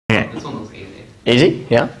Okay. This one looks easy. Easy,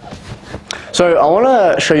 yeah. So I want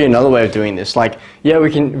to show you another way of doing this. Like, yeah,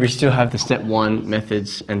 we still have the step 1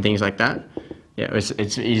 methods and things like that. Yeah,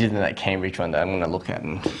 it's easier than that Cambridge one that I'm going to look at.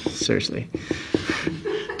 And seriously,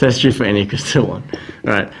 test true for n equals to 1.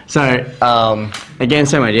 All right. So again,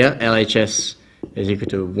 same idea. LHS is equal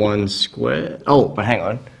to 1 squared. Oh, but hang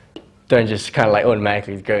on. Don't just kind of like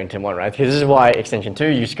automatically go into 1, right? Because this is why extension 2,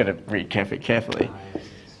 you just got to read carefully.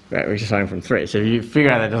 Right, we're just starting from 3. So if you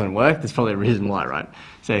figure out that doesn't work, there's probably a reason why, right?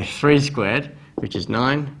 So 3 squared, which is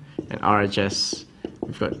 9, and RHS,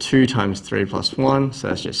 we've got 2 times 3 plus 1, so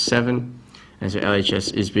that's just 7. And so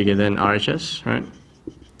LHS is bigger than RHS, right?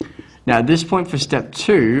 Now at this point for step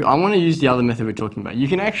 2, I want to use the other method we're talking about. You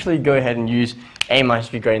can actually go ahead and use A minus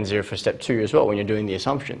B greater than 0 for step 2 as well when you're doing the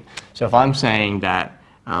assumption. So if I'm saying that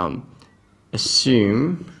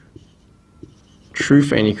assume true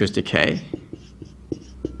for n equals to k,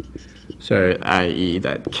 so i.e.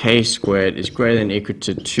 that k squared is greater than or equal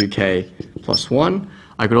to 2k plus 1,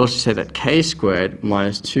 I could also say that k squared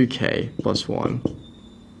minus 2k plus 1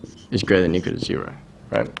 is greater than or equal to 0,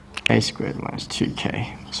 right? K squared minus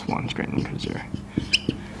 2k plus 1 is greater than or equal to 0.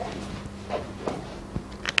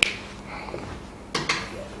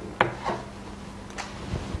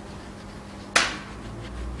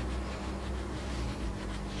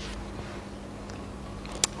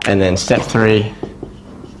 And then step 3,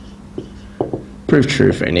 prove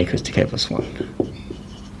true for n equals to k plus 1.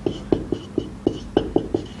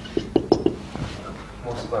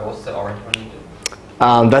 What's the orange one you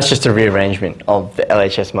do? That's just a rearrangement of the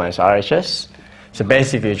LHS minus RHS. So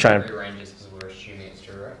basically you're trying to... Rearrange this because we're assuming it's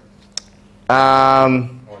true, right?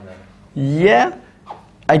 Or no? Yeah,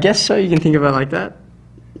 I guess so, you can think about it like that.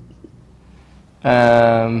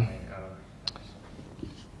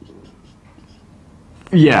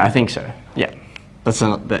 Yeah, I think so. Yeah, that's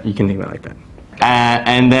not that you can think about it like that.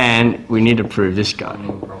 And then we need to prove this guy.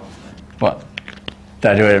 What?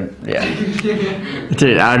 Did I do it? Yeah.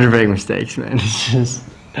 Dude, algebraic mistakes, man. It's just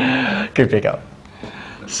good pickup.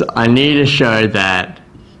 So I need to show that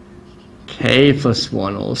k plus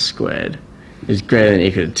 1 all squared is greater than or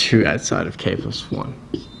equal to 2 outside of k plus 1.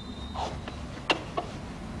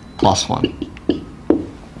 Plus 1.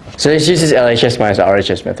 So let's use this LHS minus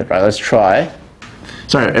RHS method, right? Let's try.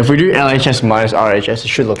 So if we do LHS minus RHS, it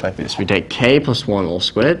should look like this. We take k plus 1 all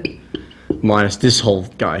squared minus this whole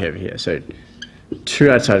guy over here. So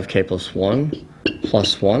 2 outside of k plus 1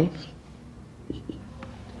 plus 1.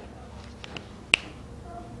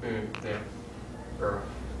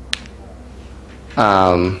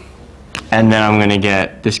 And then I'm going to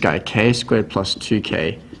get this guy k squared plus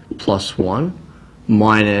 2k plus 1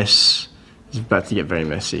 minus, it's about to get very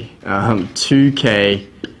messy, 2k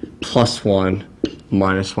plus 1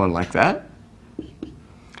 minus 1 like that.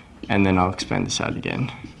 And then I'll expand this out again.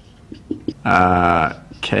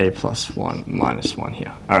 K plus 1 minus 1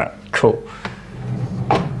 here. Alright, cool.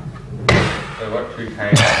 So what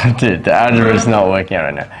 2k? Dude, the algebra is not working out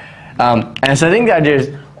right now. And so I think the idea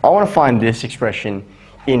is, I want to find this expression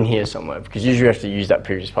in here somewhere, because usually we have to use that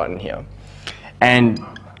previous part in here. And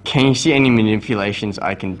can you see any manipulations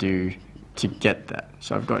I can do to get that?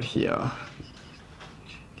 So I've got here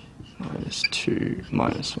minus 2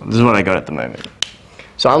 minus 1. This is what I got at the moment.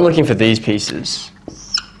 So I'm looking for these pieces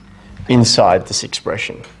inside this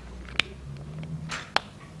expression.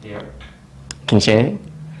 Yeah. Can you see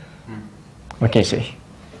anything? What can you see?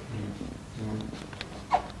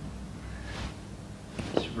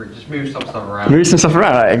 Just move some stuff around. Move some stuff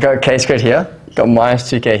around. I got k squared here, got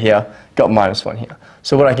minus 2k here, got minus 1 here.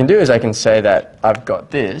 So what I can do is I can say that I've got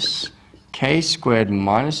this k squared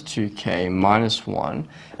minus 2k minus 1,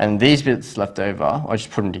 and these bits left over, I'll just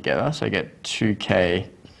put them together. So I get 2k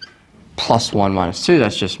plus 1 minus 2,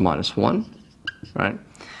 that's just minus 1, right?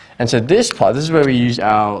 And so this part, this is where we use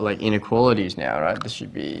our like inequalities now, right? This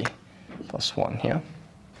should be plus 1 here.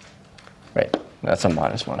 Wait, that's a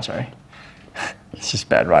minus 1, sorry. It's just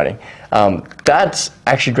bad writing. That's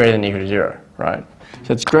actually greater than or equal to 0, right?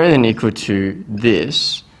 So it's greater than or equal to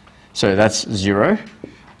this, so that's 0.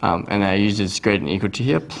 And I use this greater than or equal to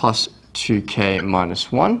here, plus 2k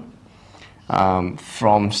minus 1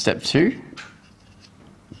 from step 2.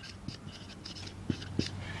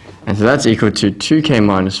 And so that's equal to 2k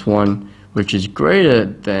minus 1, which is greater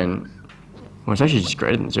than, well, it's actually just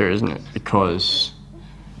greater than 0, isn't it? Because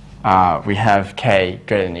we have k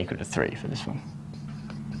greater than or equal to 3 for this one.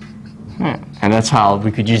 Yeah. And that's how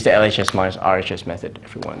we could use the LHS minus RHS method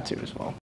if we wanted to as well.